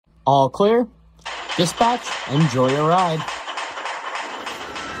All clear. Dispatch, enjoy your ride.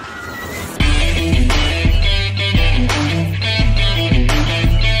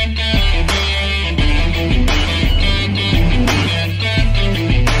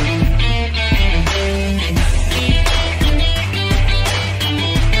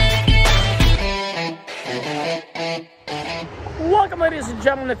 Welcome, ladies and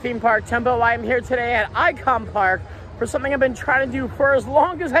gentlemen, to Theme Park Tempo. I am here today at Icon Park for something I've been trying to do for as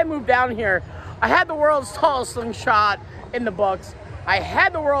long as I moved down here. I had the world's tallest slingshot in the books. I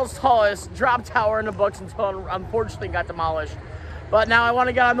had the world's tallest drop tower in the books until it unfortunately got demolished. But now I want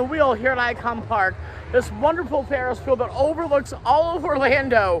to get on the wheel here at Icon Park. This wonderful Ferris wheel that overlooks all of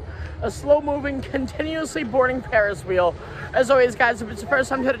Orlando. A slow-moving, continuously boarding Ferris wheel. As always, guys, if it's the first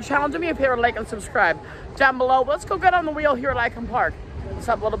time to the channel, do me a favor, like and subscribe down below. Let's go get on the wheel here at Icon Park. Let's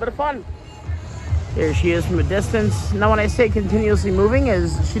have a little bit of fun. Here she is from a distance. Now, when I say continuously moving,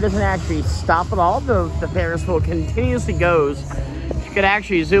 is she doesn't actually stop at all. The Ferris wheel continuously goes. You could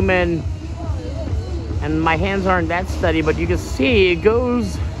actually zoom in, and my hands aren't that steady, but you can see it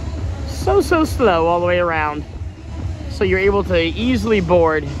goes so slow all the way around. So you're able to easily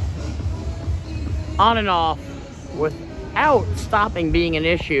board on and off without stopping being an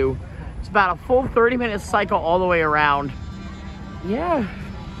issue. It's about a full 30-minute cycle all the way around. Yeah.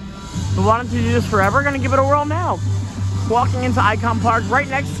 We wanted to do this forever. Gonna give it a whirl now. Walking into Icon Park, right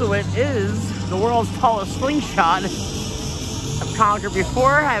next to it is the world's tallest slingshot. I've conquered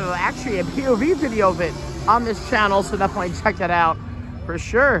before. I have actually a POV video of it on this channel, so definitely check that out for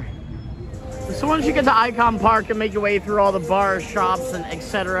sure. So once you get to Icon Park and make your way through all the bars, shops, and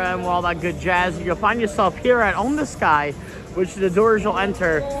etc., and all that good jazz, you'll find yourself here at Own the Sky, which is the doors you'll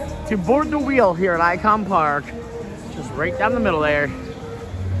enter to board the wheel here at Icon Park. Just right down the middle there.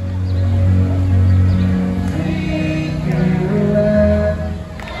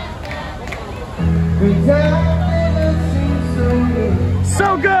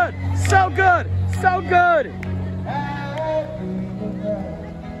 So good, so good, so good.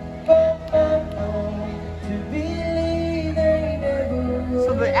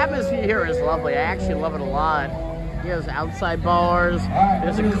 So the atmosphere here is lovely. I actually love it a lot. There's outside bars,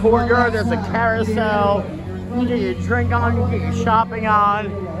 there's a courtyard, there's a carousel. You can get your drink on, you can get your shopping on.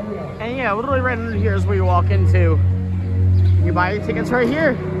 And yeah, literally right under here is where you walk into. You buy your tickets right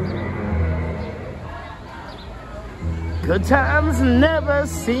here. Good times never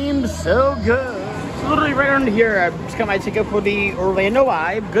seem so good. So literally right under here, I just got my ticket for the Orlando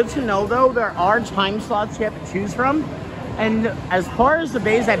Eye. Good to know though, there are time slots you have to choose from. And as far as the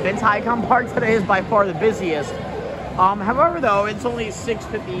days I've been to Icon Park, today is by far the busiest. However though, it's only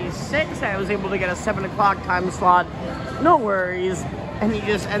 6:56. I was able to get a 7 o'clock time slot. No worries. And you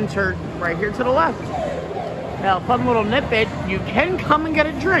just enter right here to the left. Now, fun little nitbit, you can come and get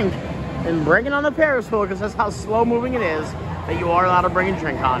a drink and bring it on the Ferris wheel, because that's how slow moving it is, that you are allowed to bring a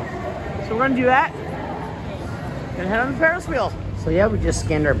drink on. So we're gonna do that and head on the Ferris wheel. So yeah, we just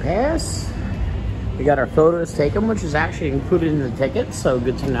scanned our pass. We got our photos taken, which is actually included in the ticket, so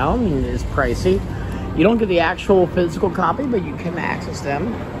good to know. I mean, it is pricey. You don't get the actual physical copy, but you can access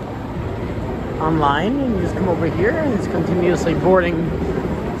them online, and you just come over here and it's continuously boarding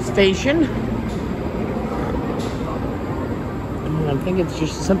station. I think it's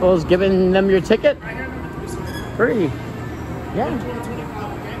just as simple as giving them your ticket. Free. Yeah.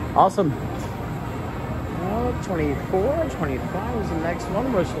 Awesome. Well, 24, 25 is the next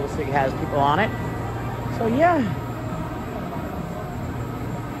one, which looks like it has people on it. So yeah.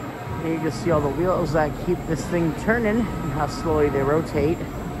 And you can see all the wheels that keep this thing turning and how slowly they rotate.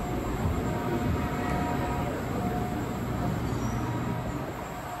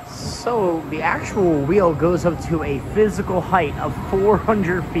 So the actual wheel goes up to a physical height of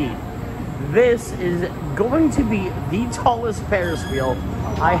 400 feet. This is going to be the tallest Ferris wheel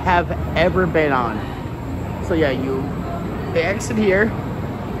I have ever been on. So yeah, you exit here,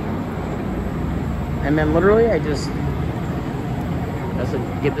 and then literally I just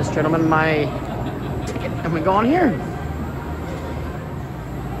give this gentleman my ticket and we go on here.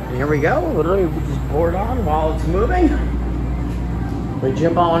 And here we go. Literally we just board on while it's moving. We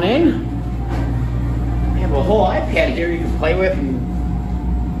jump on in. We have a whole iPad here you can play with, and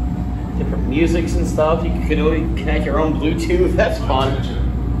different musics and stuff. You can only connect your own Bluetooth. That's fun.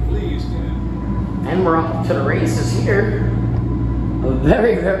 And we're off to the races here. A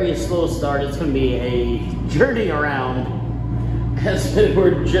very slow start. It's going to be a journey around, because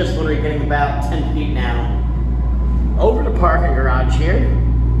we're just literally getting about 10 feet now. Over the parking garage here.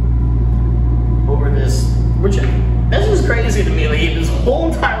 Over this, which this is crazy to me. Like, this whole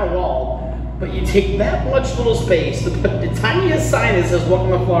entire wall But you take that much little space to put the tiniest sign that says "Welcome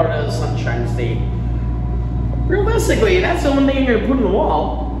to Florida, the Sunshine State." Realistically, that's the one thing you're gonna put on the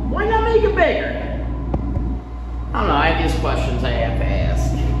wall. Why not make it bigger? I don't know. I have these questions I have to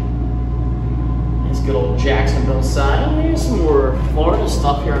ask. This good old Jacksonville sign. There's some more Florida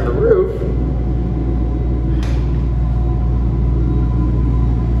stuff here on the roof.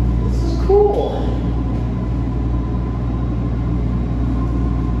 This is cool.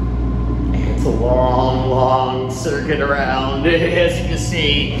 It's a long, long circuit around. As you can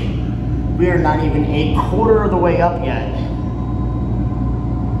see, we are not even a quarter of the way up yet.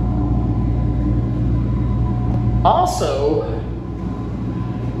 Also,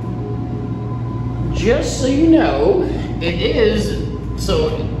 just so you know, it is, so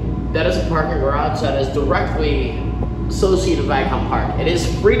that is a parking garage that is directly associated with Icon Park. It is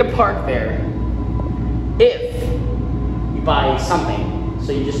free to park there if you buy something.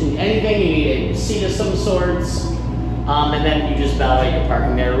 So you just need anything, you need a seat of some sorts, and then you just validate your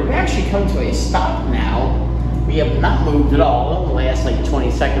parking there. We've actually come to a stop now. We have not moved at all in the last like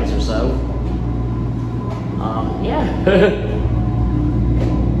 20 seconds or so. Yeah.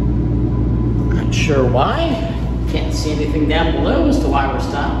 Not sure why. Can't see anything down below as to why we're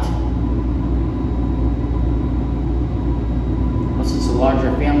stopped. Unless it's a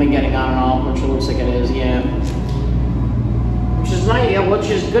larger family getting on and off, which it looks like it is, yeah. Which is nice, yeah, which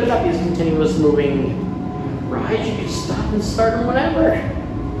is good about these continuous moving rides. You can stop and start them whenever.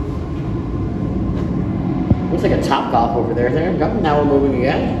 Looks like a Topgolf over there. Now we're moving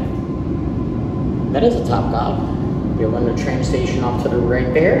again. That is a Topgolf. You'll run the train station off to the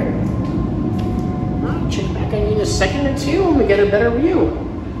right there. I'll check back on you in a second or two and we get a better view.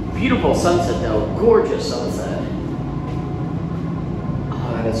 Beautiful sunset though, gorgeous sunset.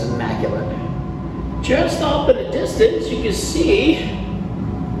 Oh, that is immaculate. Just off in the distance, you can see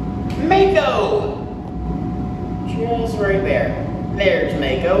Mako. Just right there. There's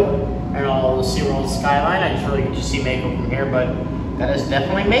Mako and all the SeaWorld skyline. I just really get to see Mako from here, but that is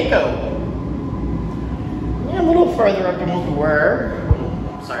definitely Mako. Yeah, a little further up than what we were.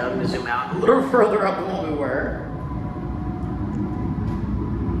 Sorry, let me zoom out. A little further up than what we were.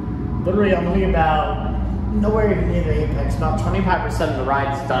 Literally, I'm only about nowhere near the apex. About 25% of the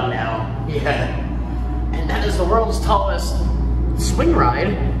ride's done now. Yeah. And that is the world's tallest swing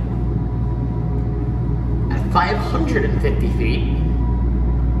ride at 550 feet.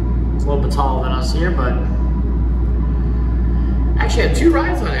 It's a little bit taller than us here, but actually I had 2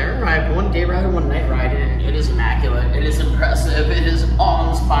 rides on there. I have one day ride and one night ride, and it is immaculate. It is impressive. It is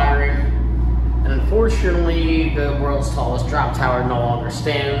awe-inspiring. And unfortunately, the world's tallest drop tower no longer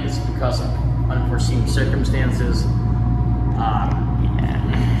stands because of unforeseen circumstances.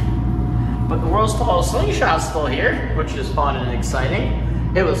 But the world's tallest slingshot's still here, which is fun and exciting.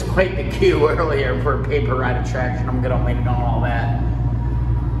 It was quite the queue earlier for a paper ride attraction. I'm gonna wait on all that.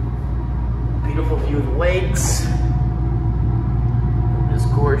 Beautiful view of the lakes. This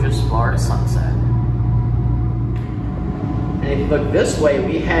gorgeous Florida sunset. And if you look this way,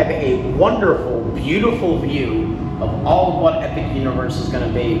 we have a wonderful, beautiful view of all of what Epic Universe is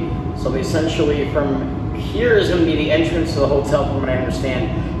gonna be. So essentially from here is gonna be the entrance to the hotel from what I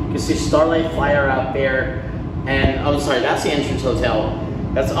understand. You can see Starlight Flyer out there, and I'm sorry, that's the entrance hotel.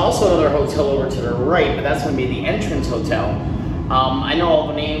 That's also another hotel over to the right, but that's going to be the entrance hotel. I know all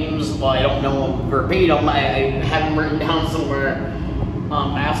the names, but I don't know them verbatim. I have them written down somewhere.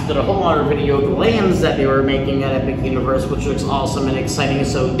 I also did a whole other video of the lands that they were making at Epic Universe, which looks awesome and exciting,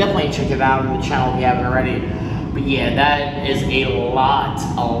 so definitely check it out on the channel if you haven't already. But yeah, that is a lot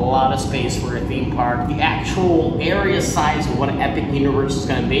of space for a theme park. The actual area size of what Epic Universe is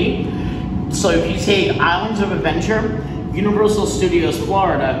going to be. So if you take Islands of Adventure, Universal Studios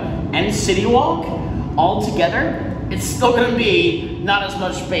Florida, and City Walk all together, it's still going to be not as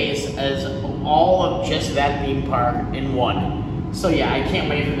much space as all of just that theme park in one. So yeah, I can't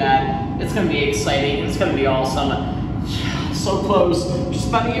wait for that. It's going to be exciting. It's going to be awesome. Yeah, so close. Just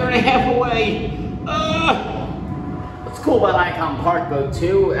about a year and a half away. What's cool about Icon Park though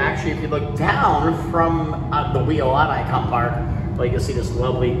too, actually if you look down from the wheel at Icon Park, well, you can see this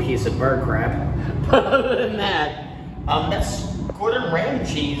lovely piece of bird crap. But other than that, that's Gordon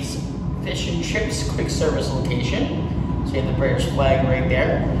Ramsay's Fish and Chips quick service location. So you have the British flag right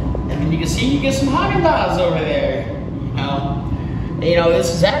there. And then you can see you get some Haagen-Dazs over there. You know, this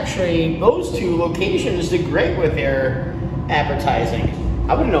is actually, those 2 locations did great with their advertising.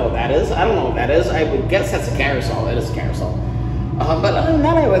 I wouldn't know what that is. I don't know what that is. I would guess that's a carousel. That is a carousel. But other than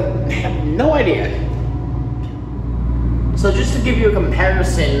that, I would have no idea. So just to give you a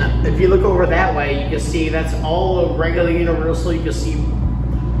comparison, if you look over that way, you can see that's all of regular Universal. You can see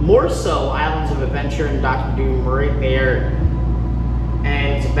more so Islands of Adventure and Dr. Doom right there.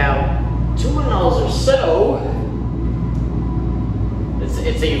 And it's about 2 miles or so.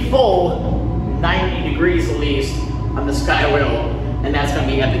 It's a full 90 degrees at least on the Skywheel, and that's going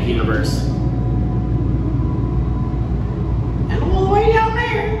to be Epic Universe. And all the way down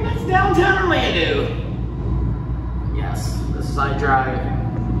there, that's downtown Orlando. Yes, this is iDrive,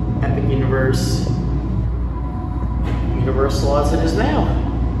 Epic Universe, Universal as it is now.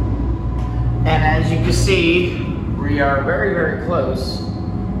 And as you can see, we are very, very close.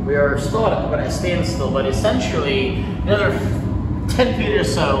 We are still at a standstill, but essentially another 10 feet or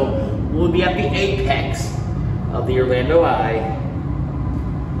so, we'll be at the apex of the Orlando Eye.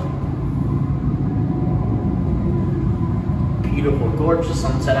 Beautiful, gorgeous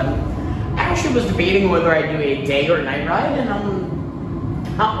sunset. I actually was debating whether I do a day or night ride, and I'm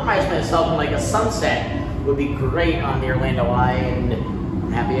compromised myself in like a sunset would be great on the Orlando Eye, and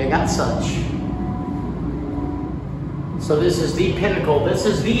I'm happy I got such. So this is the pinnacle, this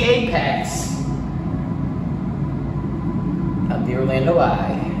is the apex of the Orlando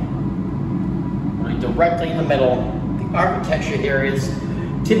Eye. Right directly in the middle. The architecture here is,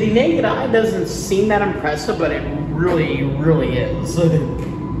 to the naked eye, doesn't seem that impressive, but it really, really is.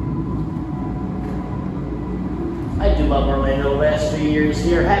 I do love Orlando the last 3 years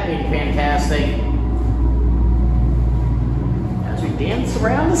here. Happy and fantastic. As we dance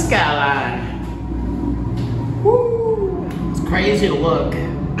around the skyline. Woo! It's crazy to look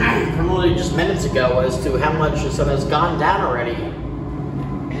from literally just minutes ago as to how much the sun has gone down already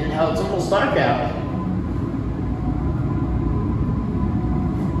and how it's almost dark out.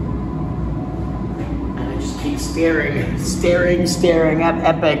 And I just keep staring at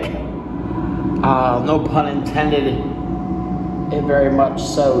Epic. No pun intended. It very much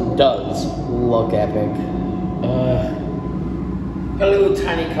so does look epic. Got little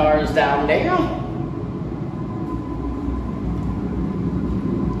tiny cars down there.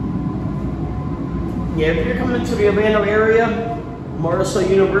 Yeah, if you're coming to the Orlando area, more so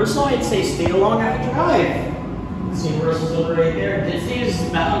Universal, I'd say stay along iDrive. See, Universal's over right there. Disney's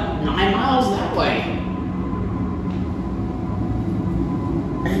about 9 miles that way.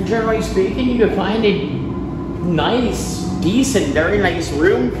 And generally speaking, you can find a nice, decent, very nice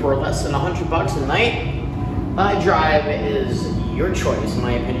room for less than $100 a night. iDrive is your choice, in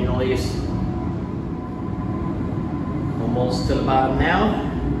my opinion, at least. Almost to the bottom now.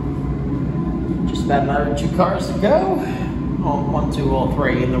 Just about another 2 cars to go. Oh, 1, 2, all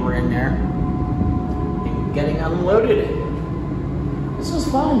 3, and then we're in there. And getting unloaded. This was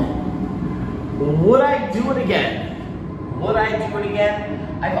fun. Would I do it again? Would I do it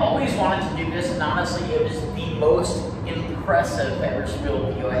again? I've always wanted to do this, and honestly, it was the most impressive Ferris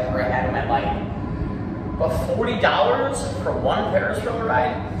wheel view I ever had in my life. But $40 for one Ferris wheel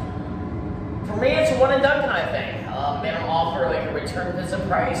ride? For me, it's a one and done kind of thing. They don't offer like a return visit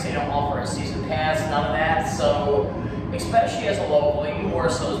price, they don't offer a season pass, none of that. So, especially as a local, even more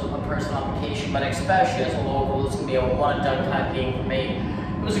so as a person on vacation, but especially as a local, it's gonna be a one and done kind of thing for me.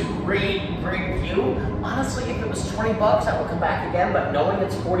 It was a great, great view. Honestly, if it was $20, I would come back again, but knowing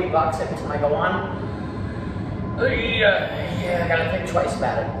it's $40 every time I go on, yeah, I gotta think twice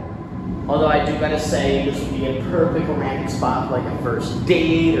about it. Although I do gotta say, this would be a perfect romantic spot for like a first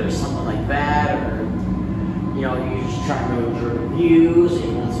date or something like that, or, you know, you're just trying to enjoy the views,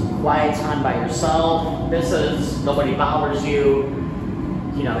 you want some quiet time by yourself. This is, nobody bothers you.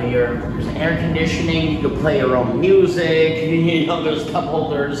 You know, there's air conditioning, you can play your own music, you know, there's cup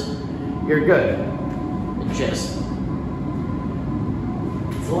holders, you're good. It's just,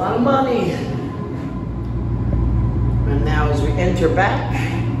 it's a lot of money. And now as we enter back,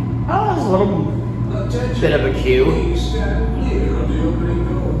 oh, there's a little bit of a queue.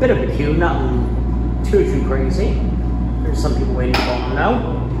 Bit of a queue, nothing too crazy. There's some people waiting for them now.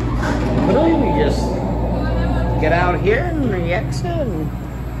 But we just get out here and the exit, and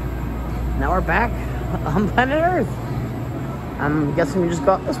now we're back on planet Earth. I'm guessing we just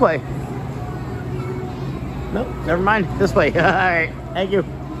go up this way. Nope, never mind. This way. Alright, thank you.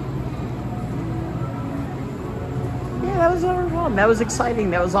 Yeah, that was fun. That was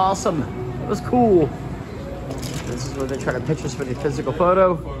exciting. That was awesome. It was cool. This is where they try to picture us for the physical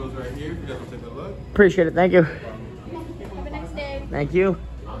photo. Photos right here. You guys take a look. Appreciate it. Thank you. Have a nice day. Thank you.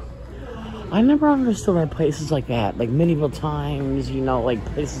 I never understood why places like that, like medieval times, you know, like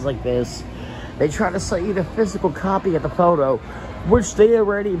places like this, they try to sell you the physical copy of the photo, which they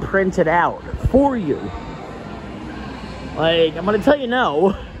already printed out for you. Like, I'm gonna tell you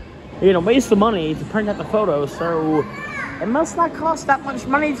no, you know, waste the money to print out the photo, so it must not cost that much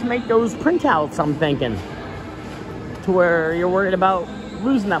money to make those printouts, I'm thinking. To where you're worried about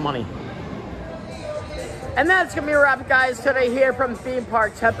losing that money. And that's going to be a wrap, guys, today here from Theme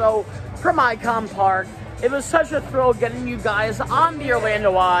Park Tempo, from Icon Park. It was such a thrill getting you guys on the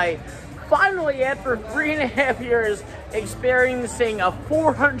Orlando Eye. Finally, after 3.5 years, experiencing a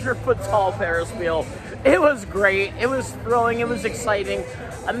 400-foot tall Ferris wheel. It was great. It was thrilling. It was exciting.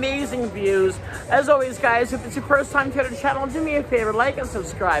 Amazing views. As always, guys, if it's your first time to the channel, do me a favor, like and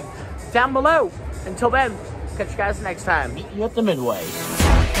subscribe down below. Until then, catch you guys next time. Meet you at the Midway.